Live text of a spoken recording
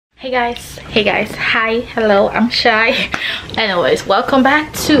Hey guys, hi, hello, I'm Shy. Anyways, welcome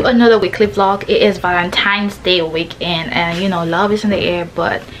back to another weekly vlog. It is Valentine's Day weekend, and you know, love is in the air,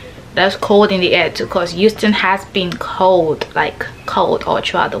 but there's cold in the air too, because Houston has been cold, like cold all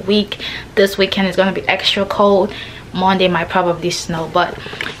throughout the week. This weekend is gonna be extra cold. Monday might probably snow, but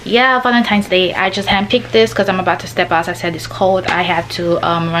yeah, Valentine's Day. I just handpicked this because I'm about to step out. As I said, it's cold. I have to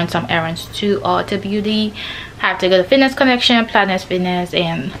run some errands to Ulta Beauty. I have to go to Fitness Connection, Planet Fitness,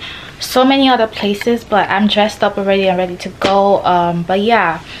 and so many other places, but I'm dressed up already and ready to go. But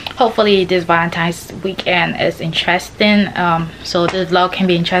yeah, hopefully this Valentine's weekend is interesting, so this vlog can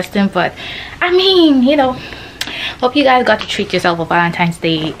be interesting. But I mean, you know, hope you guys got to treat yourself for Valentine's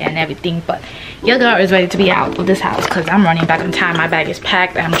Day and everything. But your girl is ready to be out of this house because I'm running back in time. My bag is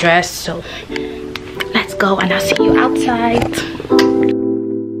packed, I'm dressed, so let's go and I'll see you outside.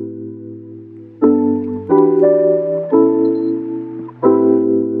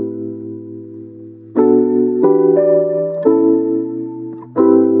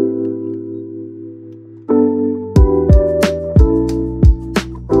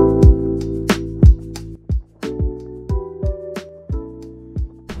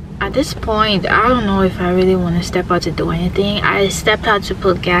 At this point, I don't know if I really want to step out to do anything. I stepped out to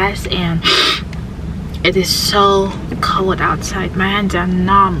put gas and it is so cold outside. My hands are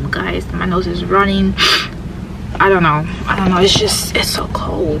numb, guys. My nose is running. I don't know, it's so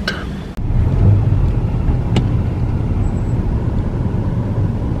cold.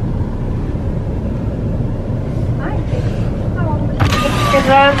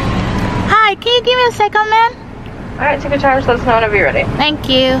 Hi, can you give me a second, man? Alright, take a charge, let us know whenever you're ready. Thank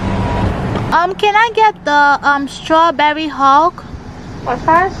you. Can I get the strawberry Hulk? What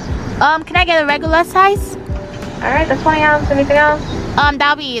size? Can I get a regular size? Alright, the 20 ounce, anything else?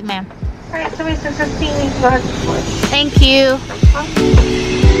 That'll be it, ma'am. Alright, so we 615, you can go ahead and split. Thank you.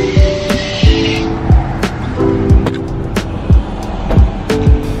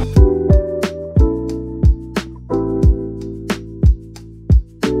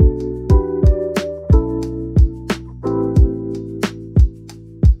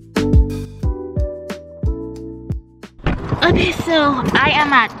 Okay, so I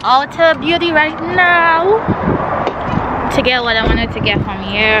am at Ulta Beauty right now to get what I wanted to get from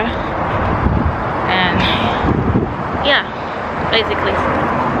here, and yeah, basically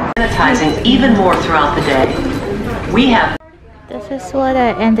sanitizing even more throughout the day. We have this is what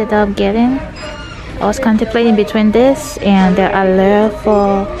I ended up getting. I was contemplating between this and the allure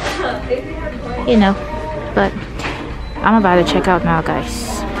for, you know, but I'm about to check out now,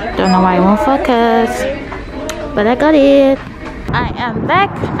 guys. Don't know why it won't focus, but I got it. I am back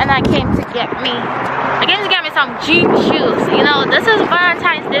and I came to get me some gym shoes. You know, this is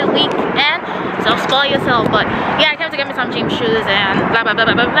Valentine's Day weekend, so spoil yourself. But yeah, I came to get me some gym shoes and blah blah blah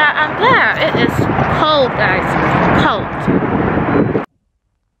blah blah blah. And yeah, it is cold, guys, cold.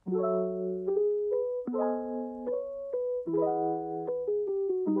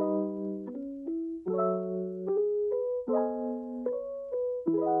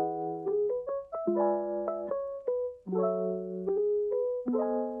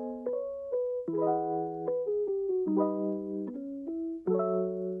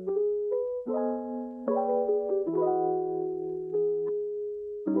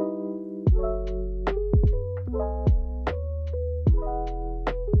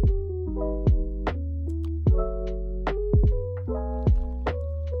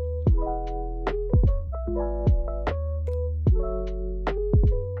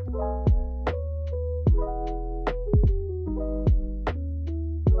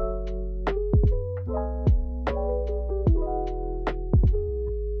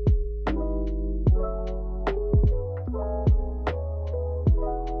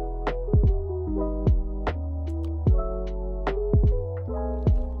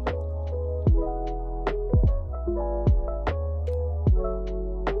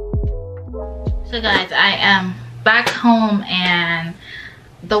 So guys, I am back home, and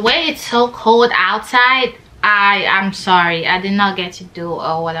the way it's so cold outside, I'm sorry, I did not get to do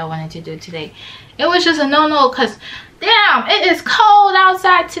what I wanted to do today. It was just a no-no, because damn, it is cold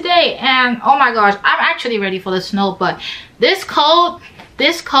outside today, and oh my gosh, I'm actually ready for the snow. But this cold,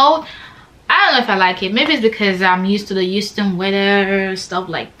 I don't know if I like it. Maybe it's because I'm used to the Houston weather, stuff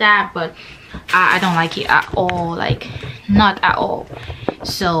like that, but I don't like it at all, like not at all.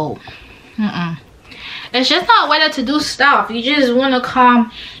 So it's just not weather to do stuff. You just want to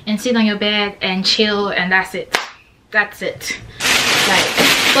come and sit on your bed and chill, and that's it. Like,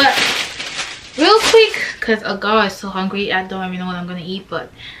 but real quick, because a girl is so hungry, I don't even know what I'm gonna eat.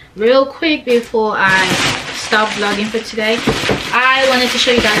 But real quick before I stop vlogging for today, I wanted to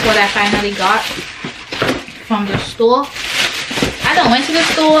show you guys what I finally got from the store. I done went to the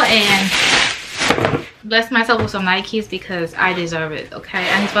store and blessed myself with some Nikes because I deserve it, okay?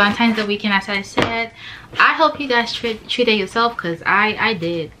 And it's Valentine's Day weekend, as I said. I hope you guys treated yourself, because I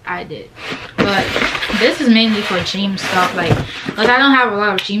did. But this is mainly for gym stuff, like, because I don't have a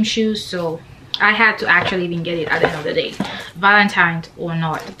lot of gym shoes, so I had to actually even get it at the end of the day, Valentine's or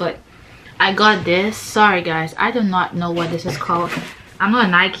not. But I got this. Sorry guys, I do not know what this is called. I'm not a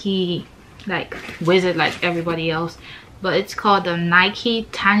Nike like wizard like everybody else, but it's called the Nike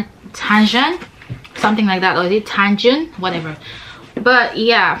Tangent, something like that, or is it Tangent, whatever. But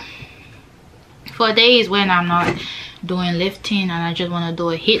yeah, for days when I'm not doing lifting and I just want to do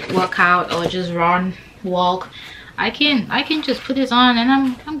a HIIT workout or just run, walk, I can just put this on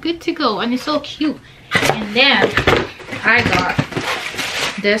and I'm good to go. And it's so cute. And then I got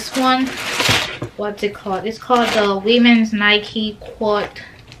this one. What's it called? It's called the Women's Nike Quad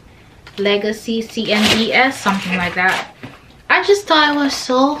Legacy CNBS, something like that. I just thought it was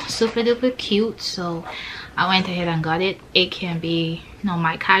so super duper cute, so I went ahead and got it. It can be, you know,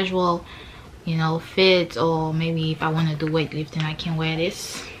 my casual, you know, fit, or maybe if I want to do weightlifting I can wear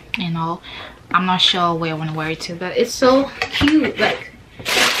this, you know. I'm not sure where I want to wear it to, but it's so cute. Like,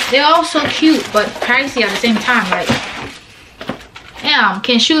 they're all so cute but pricey at the same time. Like, damn,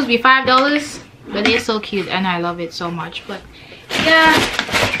 can shoes be $5? But they're so cute and I love it so much. But yeah,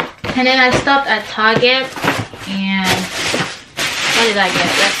 and then I stopped at Target and what did I get?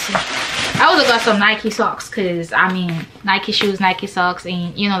 Let's see. I also got some Nike socks, because I mean, Nike shoes, Nike socks,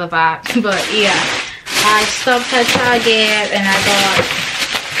 and you know the vibe. But yeah, I stopped at Target and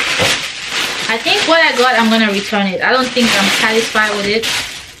I think what I got, I'm gonna return it. I don't think I'm satisfied with it.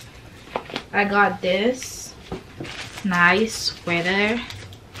 I got this nice sweater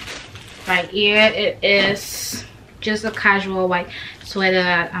right here. It is just a casual white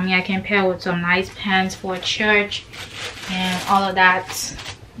sweater. I mean, I can pair with some nice pants for church and all of that,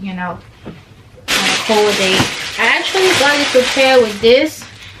 you know, on a cold day. I actually got it to pair with this,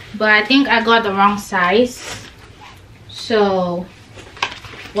 but I think I got the wrong size. So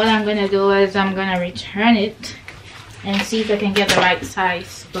what I'm gonna do is I'm gonna return it and see if I can get the right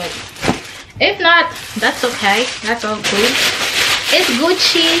size. But if not, that's okay. That's all good. It's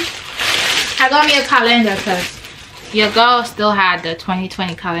Gucci. I got me a calendar because your girl still had the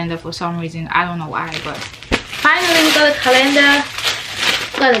 2020 calendar for some reason. I don't know why, but finally we got a calendar.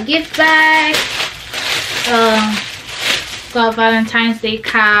 Got a gift bag. Got Valentine's Day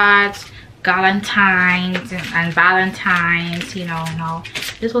cards, galentines and valentines, you know. No,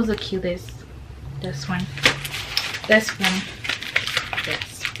 this was the cutest. This one, this.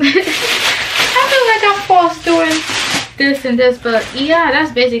 I feel like I'm forced doing this and this, but yeah,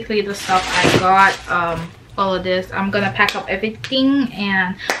 that's basically the stuff I got. All of this, I'm gonna pack up everything.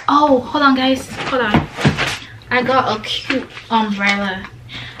 And oh, hold on guys, hold on, I got a cute umbrella.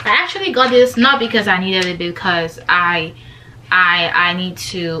 I actually got this not because I needed it, because I need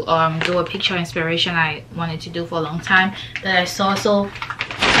to do a picture inspiration I wanted to do for a long time that I saw. So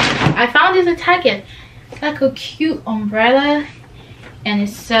I found this at Target. It's like a cute umbrella and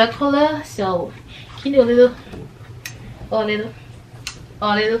it's circular, so you can do a little.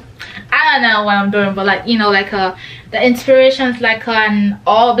 I don't know what I'm doing, but like, you know, like the inspiration is like an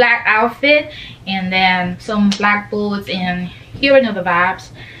all black outfit and then some black boots, and you know the vibes,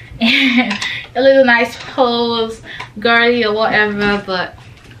 and a little nice pose, girly or whatever. But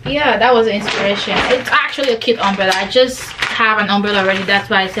yeah, that was the inspiration. It's actually a cute umbrella. I just have an umbrella already, that's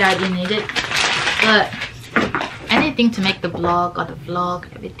why I said I didn't need it. But anything to make the blog or the vlog,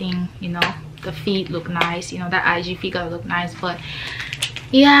 everything, you know, the feet look nice, you know, that IG feet gotta look nice. But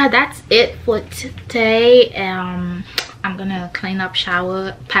yeah, that's it for today. I'm gonna clean up,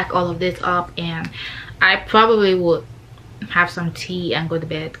 shower, pack all of this up, and I probably would have some tea and go to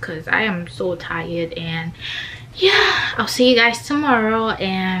bed because I am so tired. And yeah, I'll see you guys tomorrow.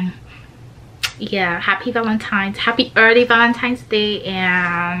 And yeah, happy Valentine's, happy early Valentine's Day,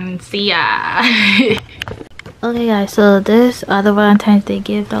 and see ya. Okay guys, so this other Valentine's Day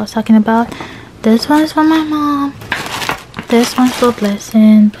gift I was talking about, this one's from my mom, this one's for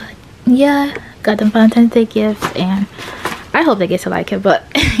Blessing. But yeah, got them Valentine's Day gifts and I hope they get to like it. But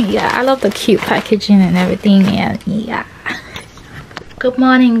yeah, I love the cute packaging and everything. And yeah, good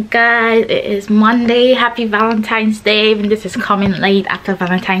morning guys, it is Monday. Happy Valentine's Day, and this is coming late after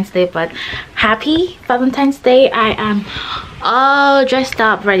Valentine's Day, but happy Valentine's Day. I am all dressed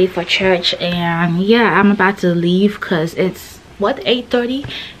up, ready for church, and yeah, I'm about to leave because it's what, 8:30,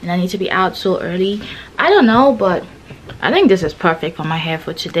 and I need to be out so early. I don't know, but I think this is perfect for my hair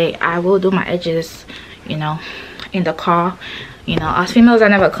for today. I will do my edges, you know, in the car, You know, us females are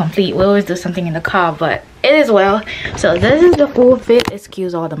never complete. We always do something in the car, but it is well. So this is the full fit.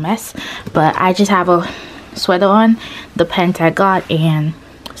 Excuse all the mess, but I just have a sweater on, the pants I got, and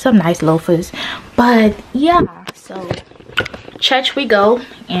some nice loafers. But yeah, so church we go,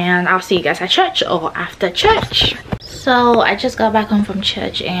 and I'll see you guys at church or after church. So I just got back home from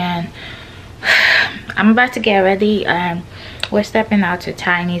church, and I'm about to get ready, and we're stepping out to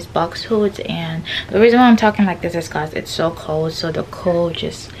Tiny's box hoods. And the reason why I'm talking like this is because it's so cold, so the cold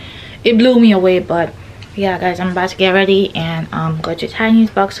just, it blew me away. But yeah guys, I'm about to get ready and go to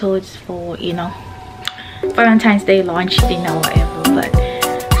Tiny's box hoods for, you know, Valentine's Day lunch, dinner, whatever. But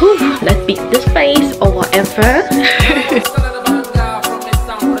whew, let's beat this face or whatever.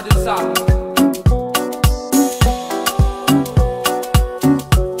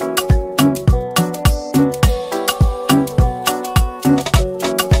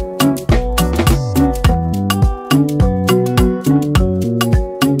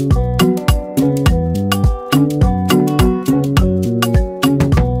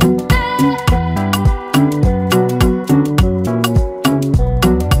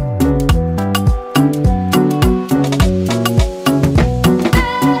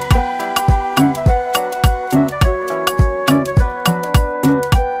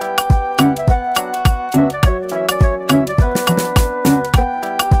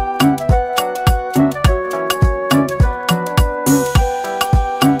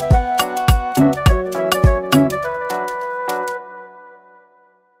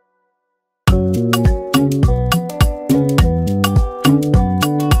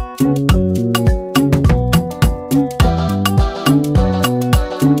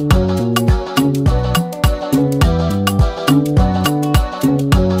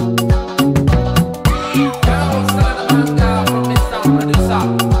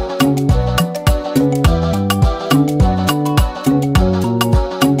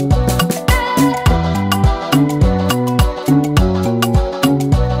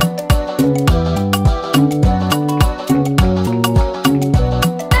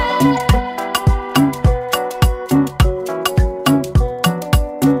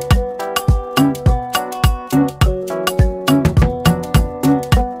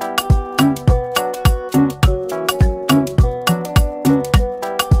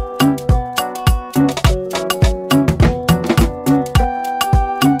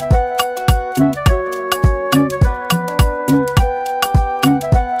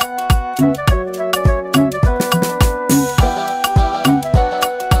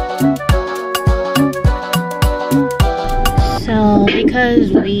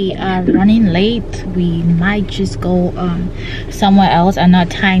 Because we are running late, we might just go somewhere else and not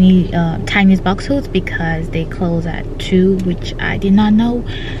Tiny's box hoods, because they close at 2, which I did not know.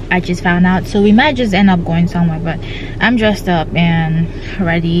 I just found out, so we might just end up going somewhere. But I'm dressed up and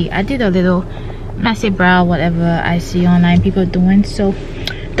ready. I did a little messy brow, whatever I see online people doing, so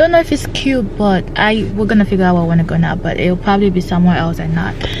don't know if it's cute, but we're gonna figure out where we want to go now. But it'll probably be somewhere else and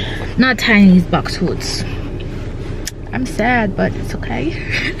not Tiny's box hoods. I'm sad, but it's okay. Your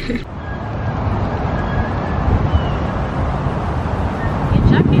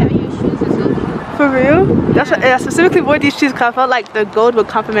jacket and your shoes are so cute. For real? That's what I specifically wore these shoes because I felt like the gold would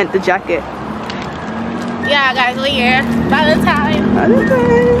complement the jacket. Yeah guys, we're here. Valentine.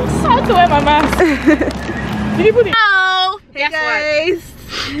 Valentine's. I have to wear my mask. Hello. Hey guys.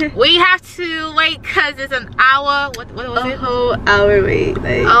 We have to wait because it's an hour. What was it? A whole hour wait.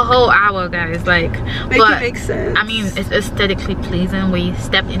 Like, a whole hour, guys. Like, make but it make sense. I mean, it's aesthetically pleasing. We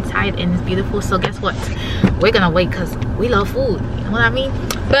stepped inside and it's beautiful. So guess what? We're gonna wait because we love food. You know what I mean?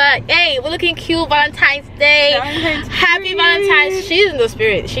 But hey, we're looking cute. Valentine's Day. Happy Valentine's. She's in the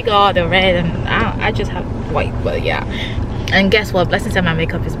spirit. She got all the red and I just have white. But yeah. And guess what? Blessing said my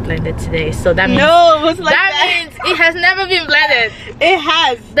makeup is blended today. So that means no, it was like that. Means it has never been blended. It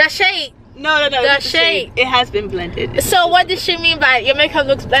has. The shade. No. The shade. It has been blended. So what did she mean by your makeup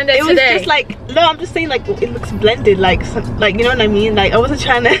looks blended today? It was just like, no, I'm just saying like it looks blended, like you know what I mean? Like I wasn't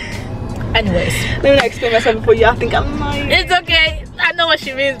trying to. Anyways, let me not explain myself before y'all think I'm lying. It's okay. I know what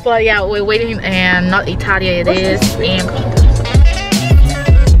she means, but yeah, we're waiting, and not Italia it is. And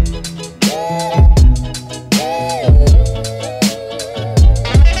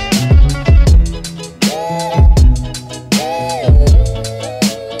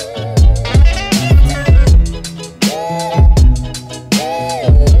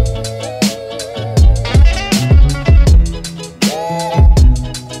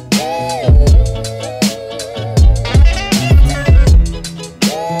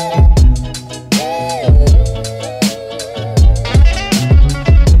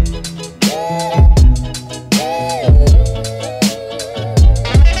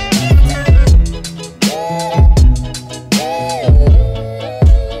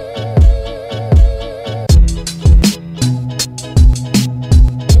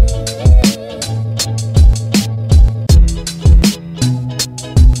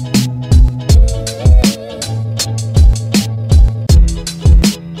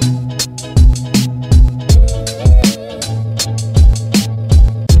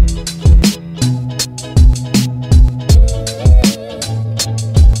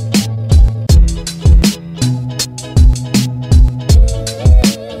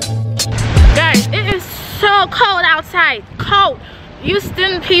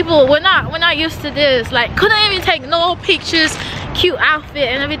Houston people, we're not used to this. Like, couldn't even take no pictures, cute outfit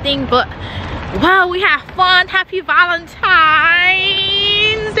and everything, but wow, we have fun. Happy Valentine's.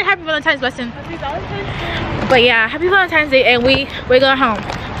 Say happy Valentine's lesson. Happy Valentine's Day. But yeah, happy Valentine's Day, and we're going home.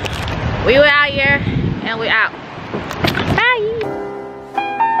 We were out here and we're out. Bye.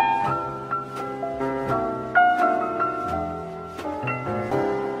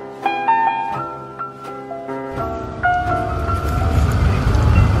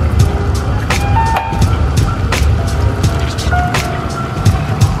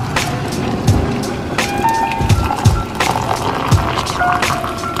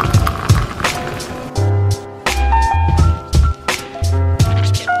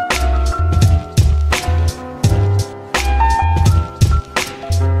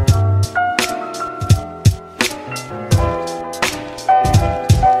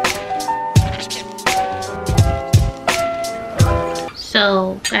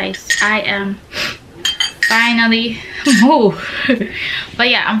 So guys, I am finally but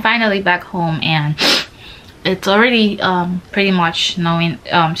yeah, I'm finally back home, and it's already pretty much snowing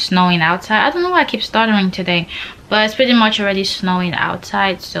outside. I don't know why I keep stuttering today, but it's pretty much already snowing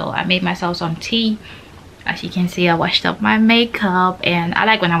outside. So I made myself some tea. As you can see, I washed up my makeup, and I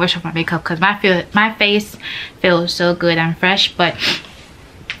like when I wash up my makeup because my face feels so good and fresh. But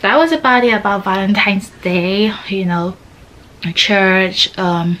that was about it about Valentine's Day. You know, church,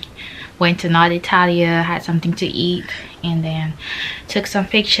 went to North Italia, had something to eat, and then took some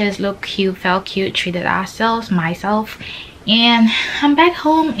pictures, looked cute, felt cute, treated myself, and I'm back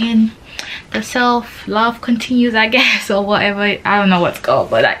home, and the self-love continues, I guess, or whatever. I don't know what's called,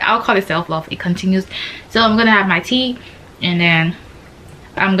 but I'll call it self-love. It continues. So I'm gonna have my tea, and then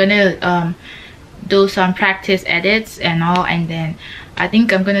I'm gonna do some practice edits and all, and then I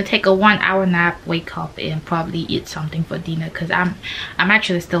think I'm gonna take a 1 hour nap, wake up, and probably eat something for dinner because I'm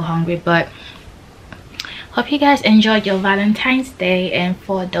actually still hungry. But hope you guys enjoyed your Valentine's Day, and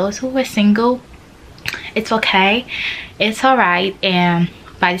for those who were single, it's okay, it's all right, and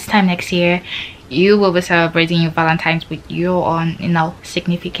by this time next year you will be celebrating your Valentine's with your own, you know,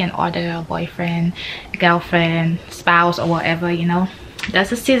 significant other, boyfriend, girlfriend, spouse, or whatever. You know,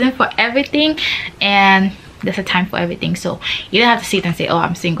 that's a season for everything, and there's a time for everything. So you don't have to sit and say, oh,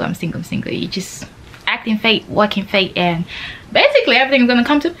 I'm single. You just act in faith, work in faith, and basically everything's gonna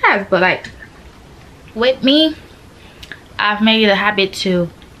come to pass. But like with me, I've made it a habit to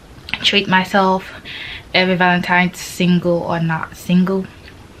treat myself every Valentine's, single or not single.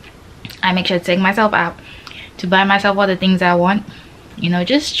 I make sure to take myself out, to buy myself all the things I want. You know,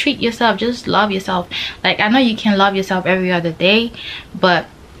 just treat yourself, just love yourself. Like, I know you can love yourself every other day, but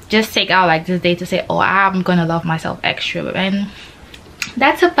just take out like this day to say, oh, I'm gonna love myself extra. And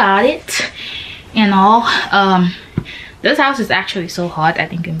that's about it. And all, this house is actually so hot. I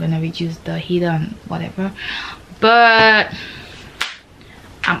think I'm gonna reduce the heater and whatever, but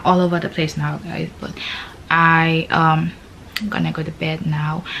I'm all over the place now, guys. But I'm gonna go to bed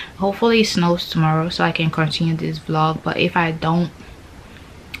now. Hopefully it snows tomorrow so I can continue this vlog, but if I don't,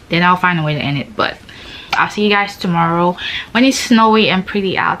 then I'll find a way to end it. But I'll see you guys tomorrow when it's snowy and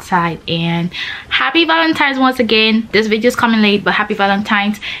pretty outside. And happy Valentine's once again. This video is coming late, but happy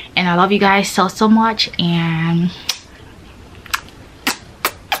Valentine's, and I love you guys so much. And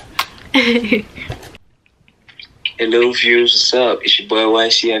hello viewers, what's up? It's your boy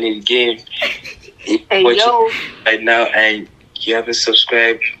YC. I need a game. Hey, yo. Right now, and you haven't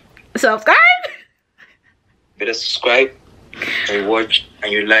subscribed, better subscribe and watch,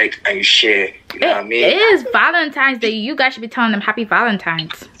 and you like, and you share. You know what I mean? It is Valentine's Day. You guys should be telling them happy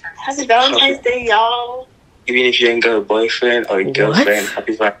Valentine's. Happy Valentine's Day, y'all. Even if you ain't got a boyfriend or a girlfriend,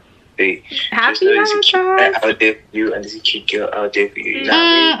 happy Valentine's Day. Happy There's a cute guy Valentine's. out there for you, and there's a cute girl out there for you. You know what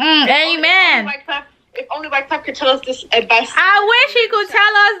I mean? Amen. If only White Pep could tell us this advice. I wish he could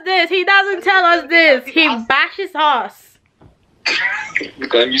tell us this. He doesn't tell us this. He bashes us.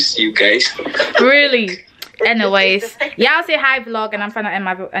 Because I'm used to you guys. Really. Anyways, y'all say hi vlog, and I'm trying to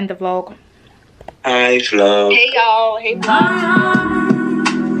end the vlog. Hi vlog. Hey y'all. Hey.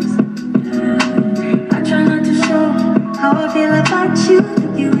 I try not to show how I feel about you.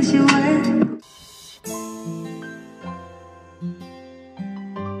 You wish you were.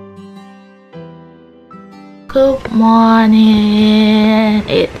 Good morning.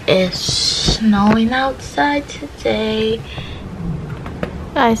 It is snowing outside today.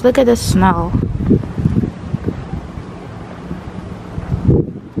 Guys, look at the snow.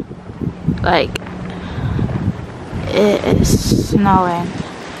 Like, it is snowing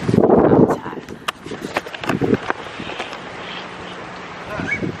outside.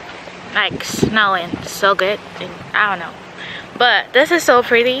 Like, snowing so good. And I don't know. But this is so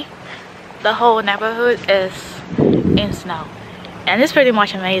pretty. The whole neighborhood is in snow, and it's pretty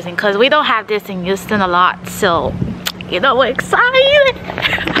much amazing because we don't have this in Houston a lot, so you know, we're excited.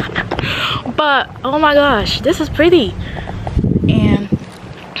 But oh my gosh, this is pretty. And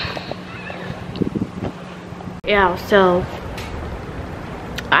yeah, so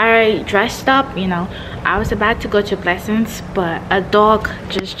I dressed up, you know. I was about to go to Blessings, but a dog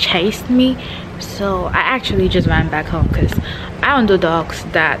just chased me, so I actually just ran back home because I don't do dogs.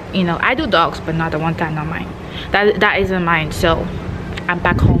 That, you know, I do dogs, but not the one that not mine. That isn't mine. So I'm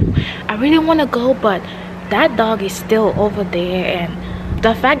back home. I really want to go, but that dog is still over there, and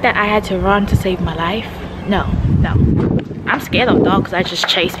the fact that I had to run to save my life, no. I'm scared of dogs that just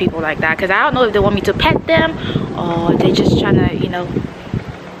chase people like that, because I don't know if they want me to pet them or they're just trying to, you know,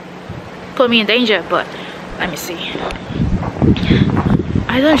 put me in danger. But let me see.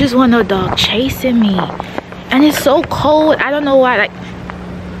 I don't just want no dog chasing me. And it's so cold. I don't know why. Like,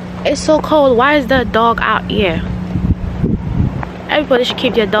 it's so cold. Why is the dog out here? Everybody should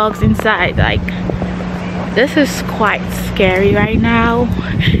keep their dogs inside. Like, this is quite scary right now.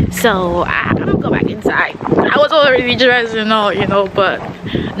 So I'm gonna go back inside. I was already dressed and all, you know, but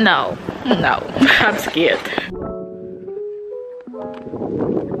no, I'm scared.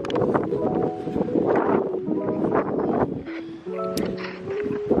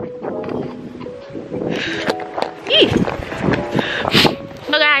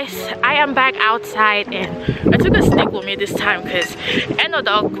 So guys, I am back outside, and I took a stick with me this time because ain't no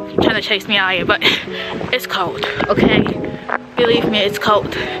dog trying to chase me out here, but it's cold, okay? Believe me, it's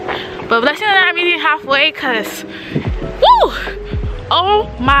cold. But Blessing and I are meeting halfway because, woo! Oh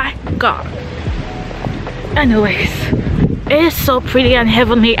my god. Anyways, it is so pretty and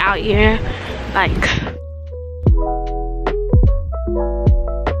heavenly out here. Like,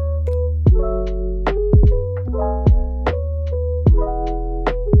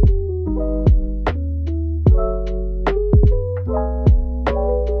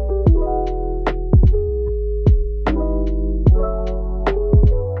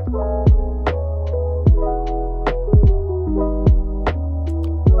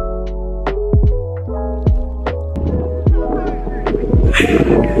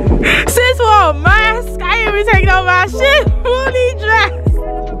 sis wore a mask. I ain't even taking off my shit. Fully dressed.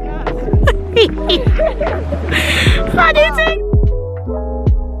 What do you think?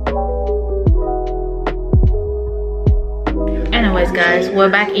 Anyways guys, we're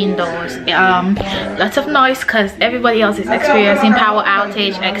back indoors. Lots of noise because everybody else is experiencing power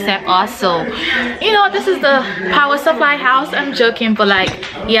outage except us. So, you know, this is the power supply house. I'm joking, but like,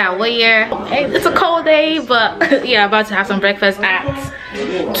 yeah, we're here. It's a cold day, but yeah, about to have some breakfast at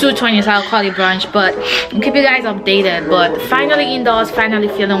 2:20, so I'll call it brunch. But I'll keep you guys updated. But finally indoors, finally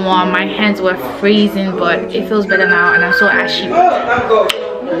feeling warm. My hands were freezing, but it feels better now, and I'm so ashy.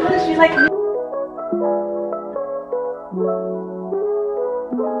 She's like,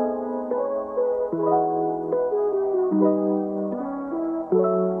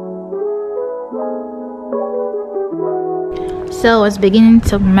 so it's beginning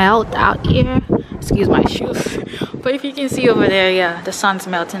to melt out here. Excuse my shoes. But if you can see over there, yeah, the sun's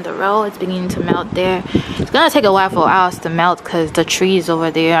melting the road. It's beginning to melt there. It's gonna take a while for ours to melt because the trees over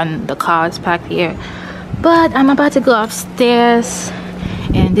there and the cars packed here. But I'm about to go upstairs,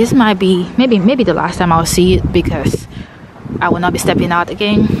 and this might be maybe the last time I'll see it because I will not be stepping out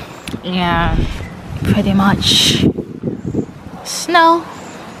again. Yeah, pretty much snow.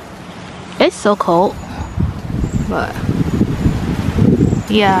 It's so cold, but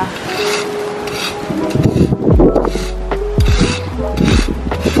yeah.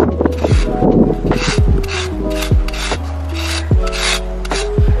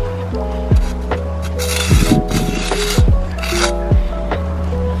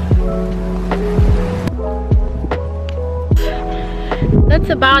 That's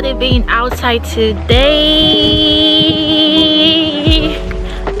about it being outside today,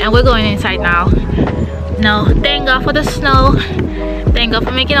 and we're going inside now. No, thank God for the snow. Thank God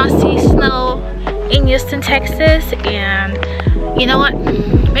for making us see snow in Houston, Texas. And you know what,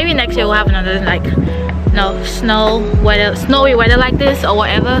 maybe next year we'll have another like snowy weather like this or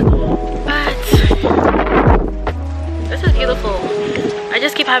whatever. But this is beautiful. I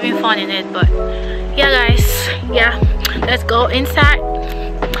just keep having fun in it. But yeah guys, yeah, let's go inside.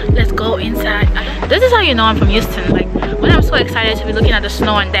 Let's go inside. This is how you know I'm from Houston, like when I'm so excited to be looking at the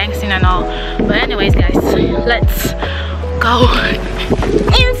snow and dancing and all. But anyways guys, let's go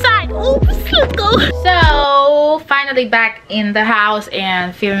inside. Oops, let's go. So finally back in the house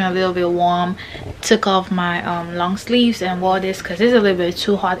and feeling a little bit warm. Took off my long sleeves and wore this because it's a little bit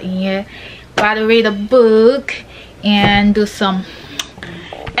too hot in here. About to read a book, and do some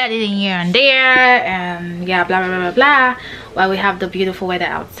editing here and there, and yeah, blah blah blah blah blah, while we have the beautiful weather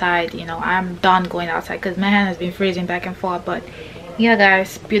outside. You know, I'm done going outside because my hand has been freezing back and forth. But yeah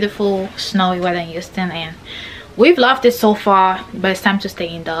guys, beautiful snowy weather in Houston, and we've loved it so far, but it's time to stay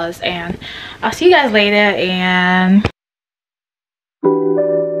indoors. And I'll see you guys later, and